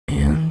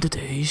And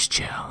today's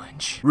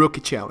challenge. Rookie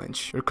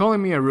challenge. You're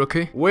calling me a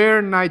rookie?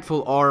 Wear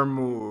Nightfall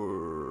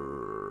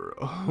armor.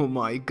 Oh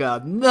my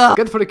god, no!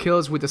 Get for the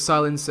kills with the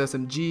Silence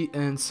SMG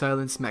and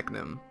Silence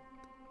Magnum.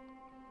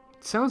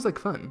 Sounds like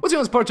fun. What's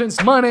going on,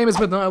 Spartans? My name is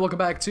Midnight. Welcome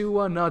back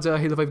to another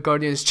Halo 5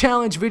 Guardians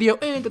challenge video.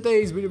 In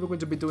today's video, we're going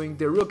to be doing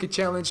the rookie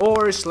challenge,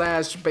 or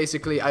slash,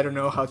 basically, I don't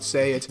know how to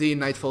say it, the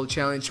Nightfall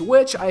challenge,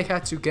 which I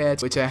have to get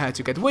for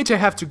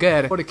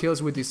the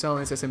kills with the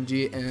Silence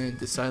SMG and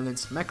the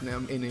Silence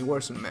Magnum in a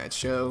Warzone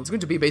match. So it's going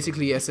to be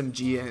basically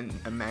SMG and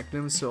a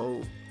Magnum,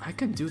 so I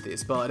can do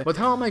this, but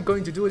how am I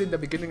going to do it in the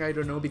beginning? I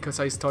don't know, because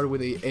I started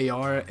with a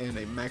AR and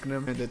a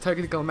Magnum, and the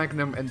Tactical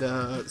Magnum and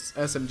the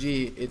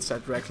SMG, it's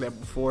at rec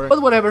level 4.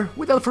 But whatever,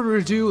 without further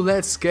ado,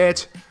 let's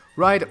get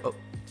right.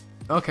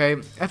 Okay,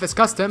 FS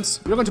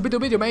Customs, you're going to be the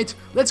video, mate.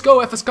 Let's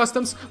go, FS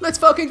Customs. Let's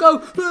fucking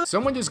go.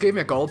 Someone just gave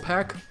me a gold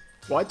pack.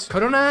 What?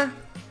 Corona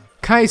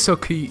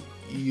Kaisoki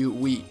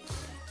Yui.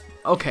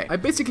 Okay, I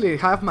basically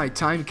have my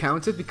time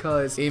counted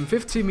because in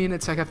 15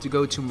 minutes I have to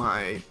go to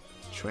my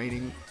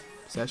training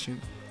session.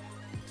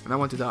 And I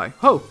want to die.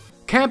 Oh,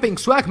 camping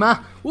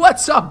swagma.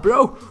 What's up,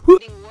 bro?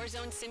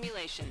 Warzone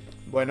simulation.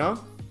 Bueno.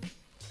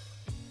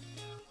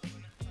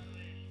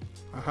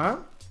 Ajá.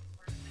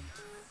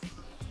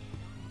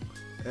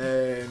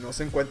 ¿No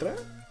se encuentra?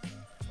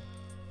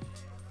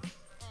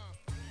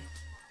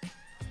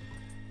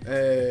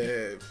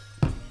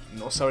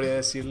 No sabría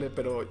decirle,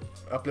 pero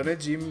a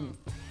Planet Gym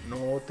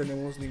no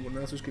tenemos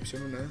ninguna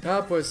suscripción o nada.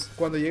 Ah, pues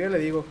cuando llegue le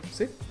digo,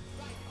 ¿sí?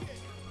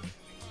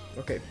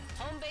 Ok.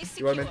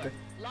 Igualmente.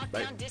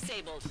 Bye.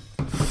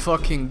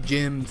 Fucking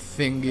gym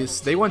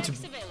thingies. They want to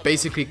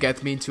basically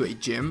get me into a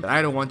gym that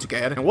I don't want to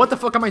get. And what the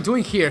fuck am I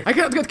doing here? I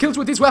cannot get kills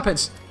with these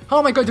weapons. How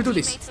am I going to do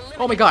this?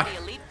 Oh my god.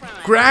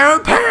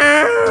 Ground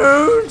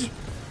pound!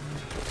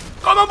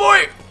 Come on,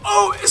 boy!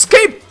 Oh,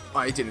 escape!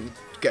 I didn't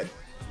get.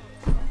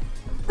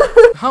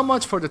 How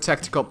much for the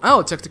tactical?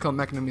 Oh, tactical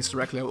Magnum is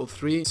direct level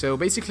 3. So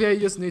basically I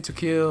just need to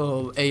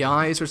kill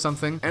AIs or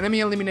something. Enemy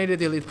eliminated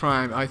the Elite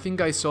Prime. I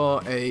think I saw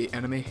a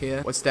enemy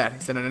here. What's that?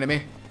 Is that an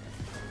enemy?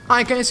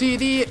 I can see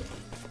the...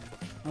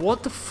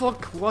 What the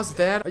fuck was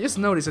that? I just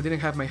noticed I didn't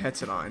have my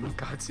headset on.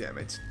 God damn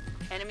it.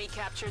 Enemy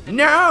captured the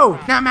no!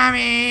 No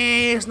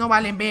mames! No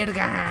valen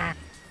verga!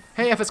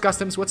 Hey FS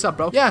Customs, what's up,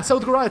 bro? Yeah,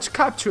 South Garage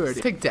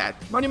captured. Take that.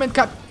 Monument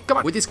cap. Come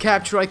on. With this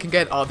capture I can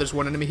get... Oh, there's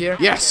one enemy here.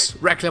 Yes!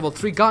 Rec level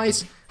 3,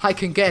 guys. I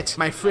can get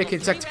my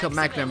freaking tactical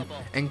Magnum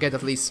and get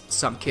at least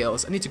some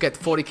kills. I need to get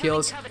 40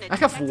 kills. I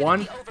have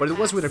one, but it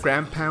was with a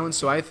ground pound,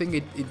 so I think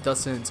it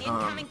doesn't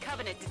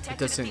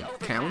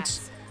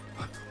count.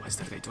 What is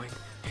that guy doing?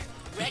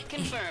 Red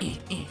confirmed.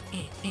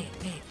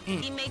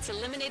 Teammates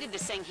eliminated the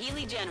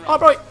Heili general. Oh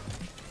boy!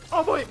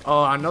 Oh boy!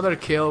 Oh, another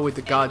kill with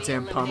the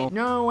goddamn pummel.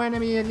 No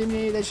enemy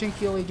eliminated the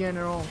Heili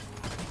general.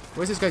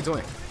 What is this guy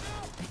doing?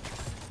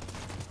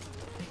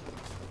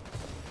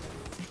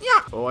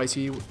 Yeah! Oh, I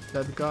see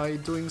that guy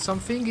doing some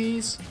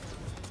thingies.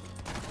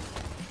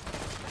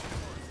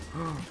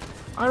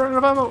 I run out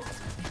of ammo.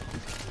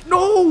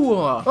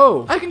 No!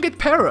 Oh, I can get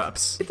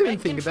power-ups. I didn't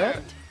think of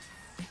that.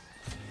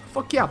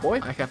 Fuck yeah, boy.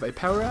 I have a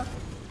power-up.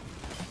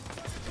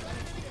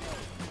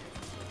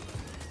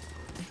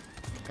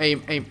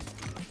 Aim, aim.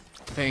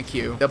 Thank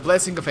you. The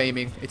blessing of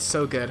aiming. It's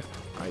so good.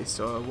 I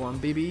saw one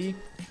BB.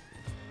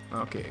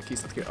 Okay,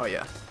 he's not here. Oh,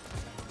 yeah.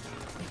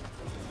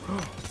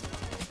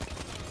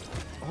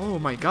 Oh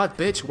my god,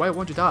 bitch. Why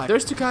won't you die?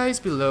 There's two guys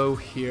below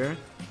here.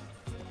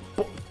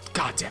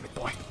 God damn it,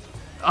 boy.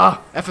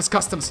 Ah, FS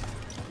Customs.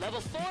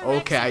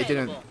 Okay, I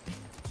didn't.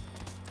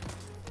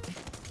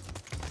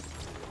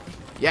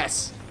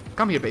 Yes.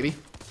 Come here, baby.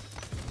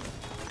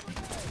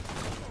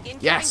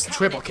 Yes,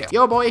 triple kill.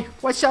 Yo, boy.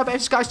 What's up,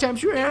 FS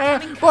Customs? Yeah.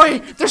 Boy,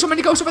 there's so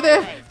many ghosts over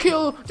there.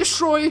 Kill,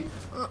 destroy.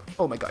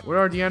 Oh my god. Where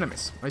are the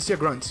enemies? I see a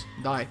grunt.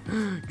 Die.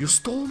 You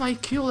stole my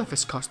kill,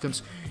 FS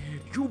Customs.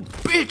 You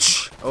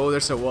bitch. Oh,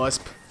 there's a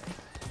wasp.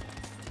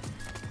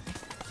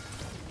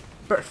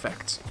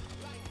 Perfect.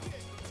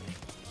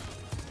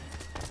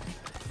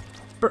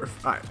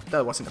 Alright,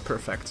 that wasn't a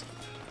perfect.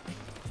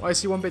 Oh, I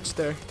see one bitch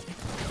there.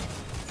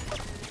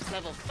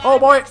 Oh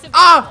boy!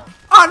 Ah!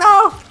 Oh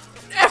no!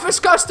 FS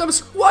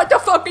Customs! What the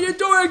fuck are you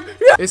doing?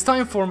 Yeah. It's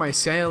time for my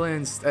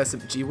silenced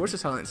SMG. Where's the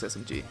silenced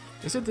SMG?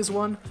 Is it this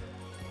one?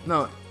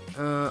 No.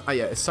 Yeah,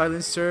 a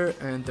silencer,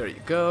 and there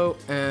you go.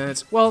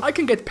 And, well, I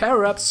can get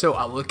power-ups, so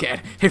I will get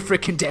a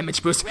freaking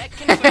damage boost.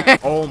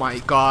 Oh my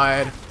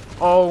god.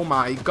 Oh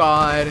my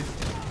god.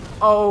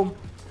 Oh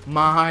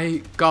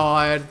my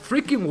god.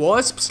 Freaking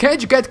wasps.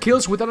 Can't you get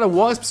kills with other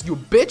wasps, you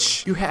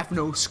bitch? You have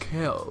no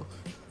skill.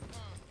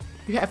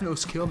 You have no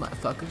skill,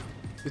 motherfucker.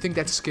 You think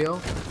that's skill?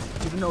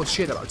 You don't know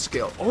shit about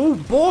skill. Oh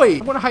boy!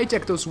 I wanna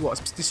hijack those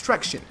wasps.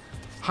 Distraction.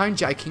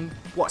 Hijacking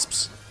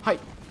wasps. God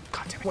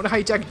damn it. I wanna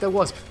hijack the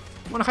wasp.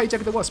 I wanna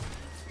hijack the wasp.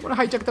 I wanna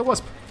hijack the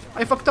wasp.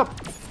 I fucked up.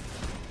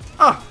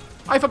 Ah!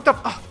 I fucked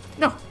up. Ah!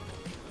 No!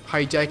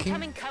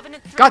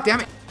 Hijacking. God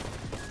damn it.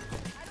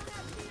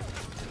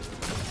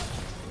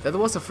 That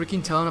was a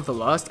freaking Talon of the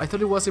Lost. I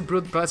thought it was a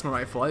Brute Plasma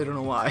Rifle. I don't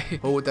know why.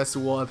 Oh, that's the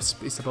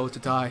wasp. It's about to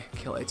die.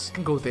 Kill it. I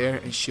can go there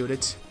and shoot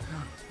it.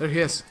 There he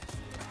is.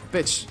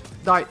 Bitch.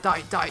 Die,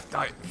 die, die,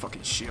 die.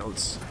 Fucking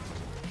shields.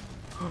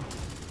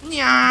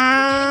 Yeah.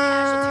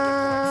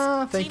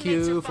 Thank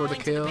you for the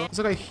kill. Is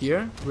that guy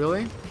here?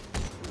 Really?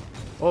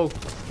 Oh,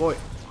 boy.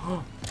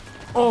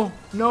 Oh,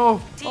 no.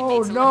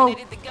 Oh, no.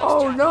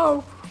 Oh,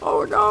 no.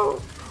 Oh,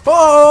 no.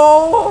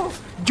 Oh!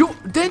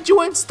 Didn't you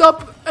end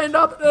up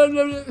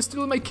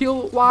stealing my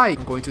kill? Why?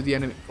 I'm going to the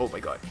enemy. Oh my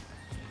god.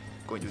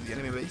 Going to the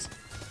enemy base.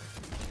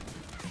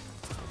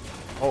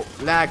 Oh,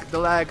 lag, the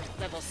lag.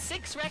 Level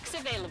 6 Rex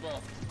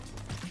available.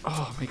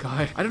 Oh my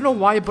god. I don't know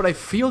why, but I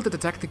feel that the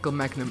tactical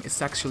magnum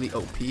is actually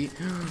OP.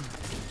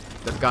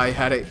 That guy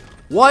had a...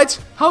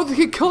 What? How did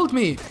he kill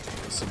me?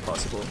 It's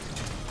impossible.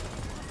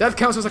 That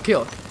counts as a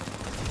kill.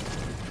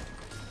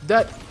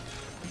 That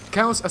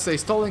counts as a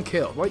stolen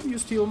kill. Why did you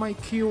steal my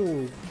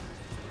kill?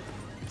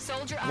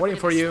 I'm waiting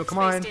for you. Come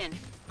on.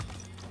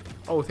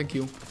 Oh, thank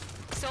you.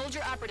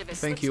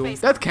 Thank you.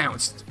 That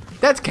counts.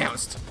 That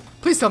counts.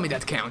 Please tell me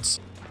that counts.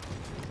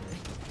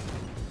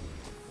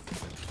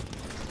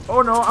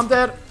 Oh no, I'm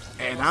dead.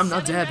 And I'm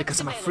not dead because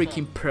I'm a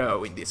freaking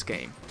pro in this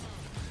game.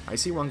 I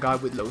see one guy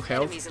with low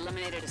health.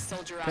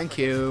 Thank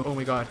you. Oh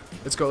my god.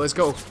 Let's go, let's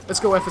go. Let's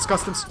go, FS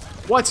Customs.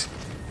 What?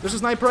 There's a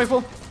sniper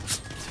rifle?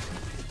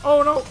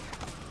 Oh no.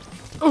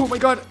 Oh my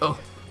god. Oh,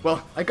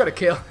 well, I got a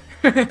kill.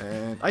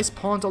 And I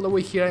spawned all the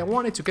way here. I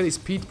wanted to get a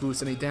speed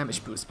boost and a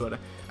damage boost, but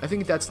I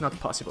think that's not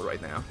possible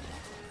right now.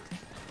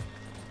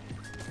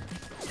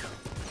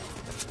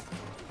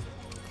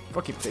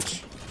 Fucking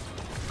bitch.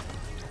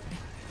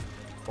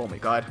 Oh my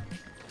god.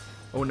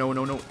 Oh no,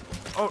 no, no.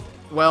 Oh,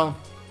 well.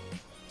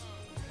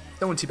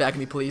 Don't teabag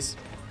me, please.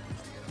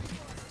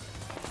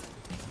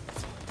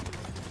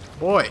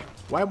 Boy,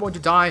 why won't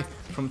you die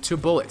from 2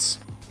 bullets?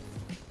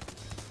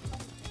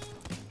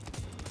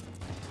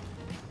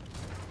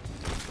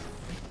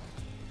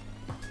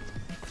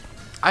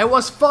 I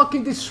was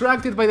fucking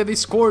distracted by the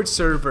Discord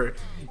server.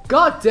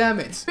 God damn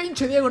it.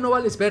 Pinche Diego, no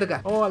vales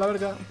verga. Oh, a la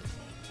verga.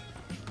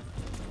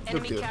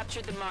 Enemy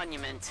captured the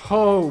monument.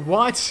 Oh,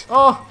 what?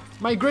 Oh,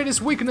 my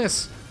greatest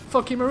weakness.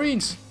 Fucking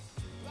Marines.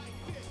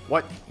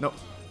 What? No.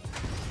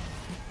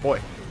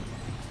 Boy.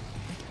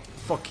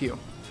 Fuck you.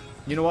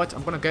 You know what?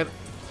 I'm gonna get...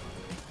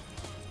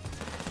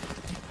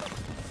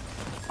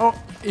 Oh,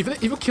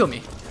 if you kill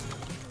me,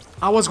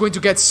 I was going to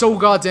get so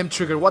goddamn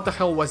triggered. What the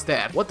hell was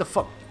that? What the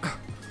fuck?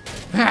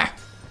 Ah.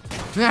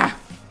 Ah.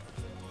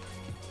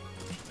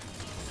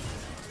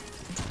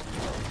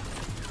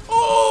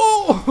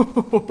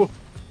 Oh!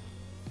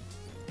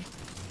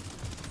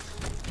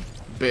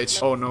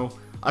 Bitch. Oh no.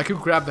 I could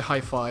grab the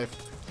high five.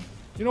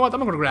 You know what? I'm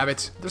not gonna grab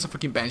it. There's a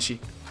freaking Banshee.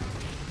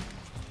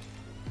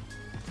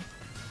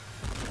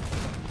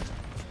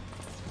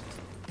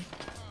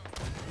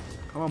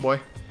 Come on, boy.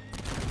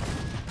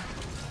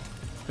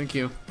 Thank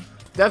you.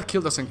 That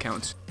kill doesn't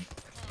count.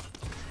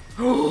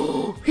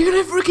 Oh, he got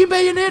a freaking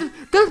bayonet!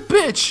 That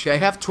bitch! I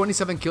have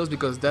 27 kills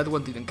because that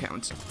one didn't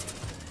count.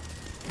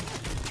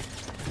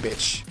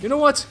 Bitch. You know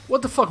what?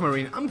 What the fuck,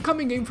 Marine? I'm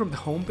coming in from the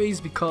home base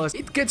because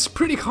it gets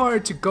pretty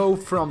hard to go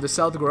from the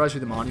south garage to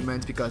the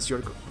monument because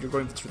you're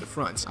going through the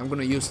front. I'm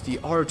gonna use the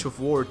Art of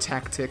War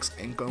tactics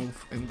and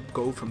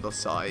go from the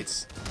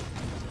sides.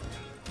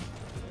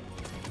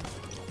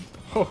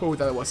 Oh,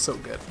 that was so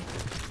good.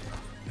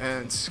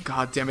 And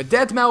god damn it,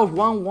 Deadmau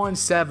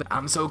 117.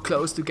 I'm so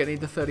close to getting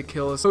the 30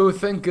 kills. Oh,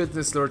 thank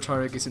goodness Lord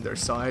Tarek is in their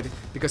side.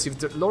 Because if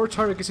the Lord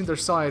Tarek is in their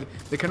side,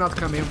 they cannot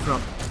come in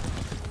from...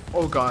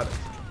 Oh god.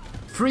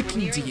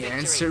 Freaking the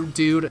answer,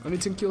 dude. I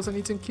need 10 kills, I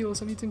need 10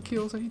 kills, I need 10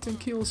 kills, I need 10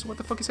 kills. What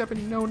the fuck is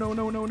happening? No, no,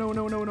 no, no, no,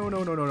 no, no, no, no,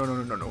 no, no, no,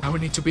 no, no, no. I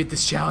would need to beat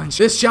this challenge.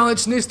 This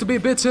challenge needs to be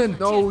beaten.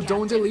 No,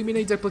 don't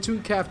eliminate the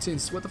platoon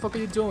captains. What the fuck are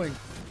you doing?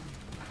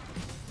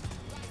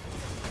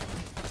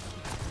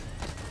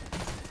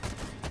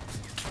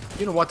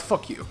 You know what?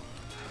 Fuck you.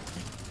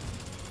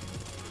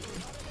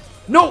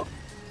 No!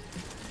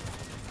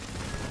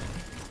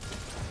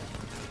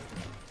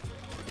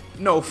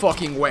 No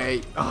fucking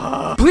way.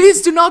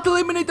 Please do not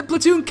eliminate the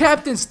platoon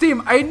captains,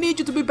 team. I need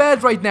you to be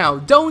bad right now.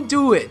 Don't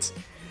do it.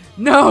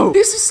 No.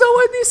 This is so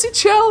an easy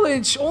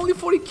challenge. Only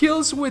 40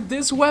 kills with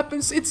these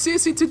weapons. It's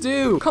easy to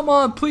do. Come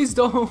on, please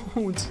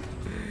don't.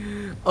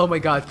 Oh my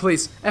god,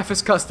 please.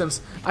 FS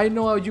Customs. I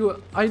know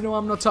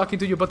I'm not talking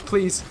to you, but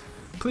please.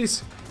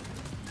 Please.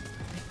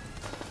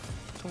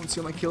 Don't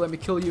steal my kill, let me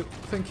kill you.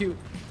 Thank you.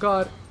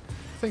 God.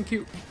 Thank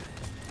you.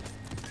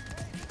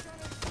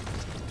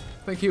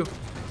 Thank you.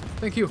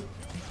 Thank you.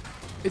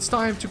 It's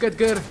time to get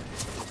good.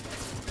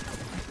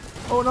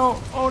 Oh no.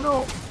 Oh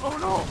no. Oh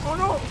no. Oh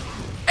no.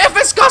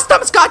 FS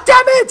Customs, god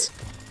damn it!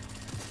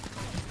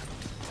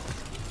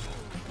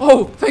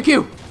 Oh, thank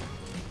you.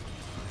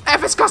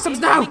 FS Customs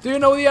now! Do you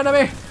know the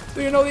enemy?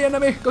 Do you know the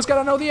enemy? Just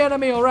gotta know the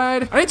enemy,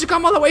 alright? I need to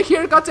come all the way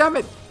here, god damn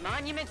it!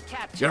 Monument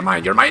captured. You're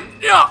mine, you're mine!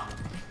 Yeah!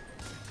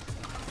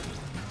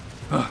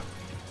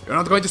 You're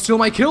not going to steal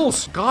my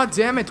kills! God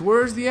damn it,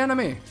 where's the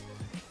enemy?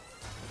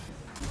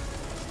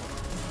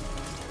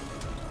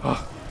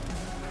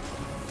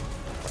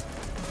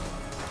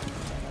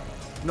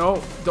 No,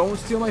 don't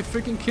steal my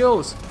freaking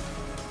kills.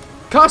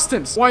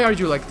 Customs! Why are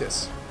you like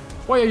this?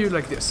 Why are you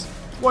like this?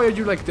 Why are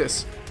you like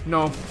this?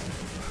 No.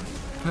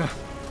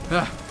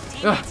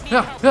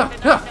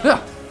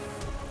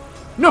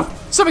 No!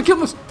 7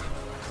 kills!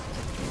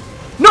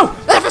 No!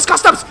 FS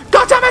Customs!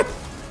 God damn it!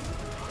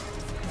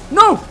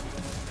 No!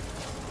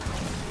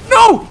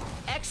 No!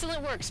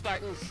 Excellent work,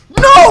 Spartan.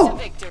 No!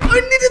 I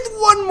needed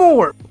one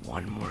more!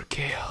 One more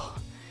kill.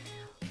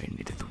 I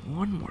needed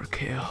one more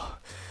kill.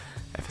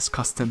 FS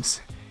Customs,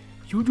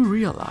 you do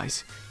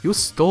realize you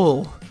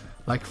stole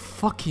like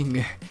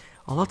fucking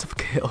a lot of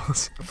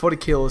kills. 40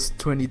 kills,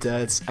 20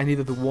 deaths. I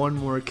needed one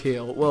more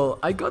kill. Well,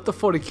 I got the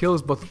 40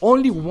 kills, but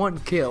only one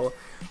kill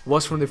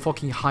was from the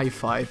fucking high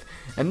five.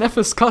 And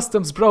FS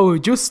Customs, bro,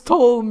 you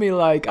stole me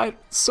like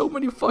so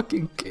many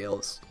fucking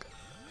kills.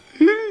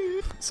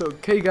 So,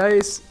 okay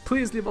guys,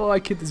 please leave a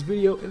like in this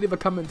video and leave a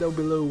comment down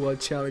below what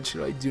challenge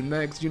should I do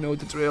next, you know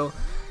the drill.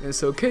 And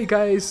so, okay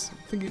guys,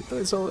 I think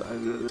that's all.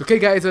 Okay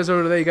guys, that's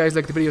all today guys,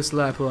 like the video,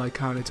 slap a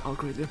like on it, I'll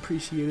greatly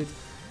appreciate it.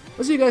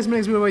 I'll see you guys in the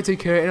next video, take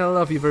care, and I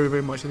love you very,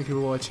 very much. Thank you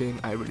for watching,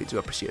 I really do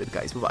appreciate it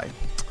guys, bye bye.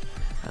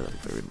 I love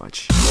you very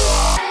much.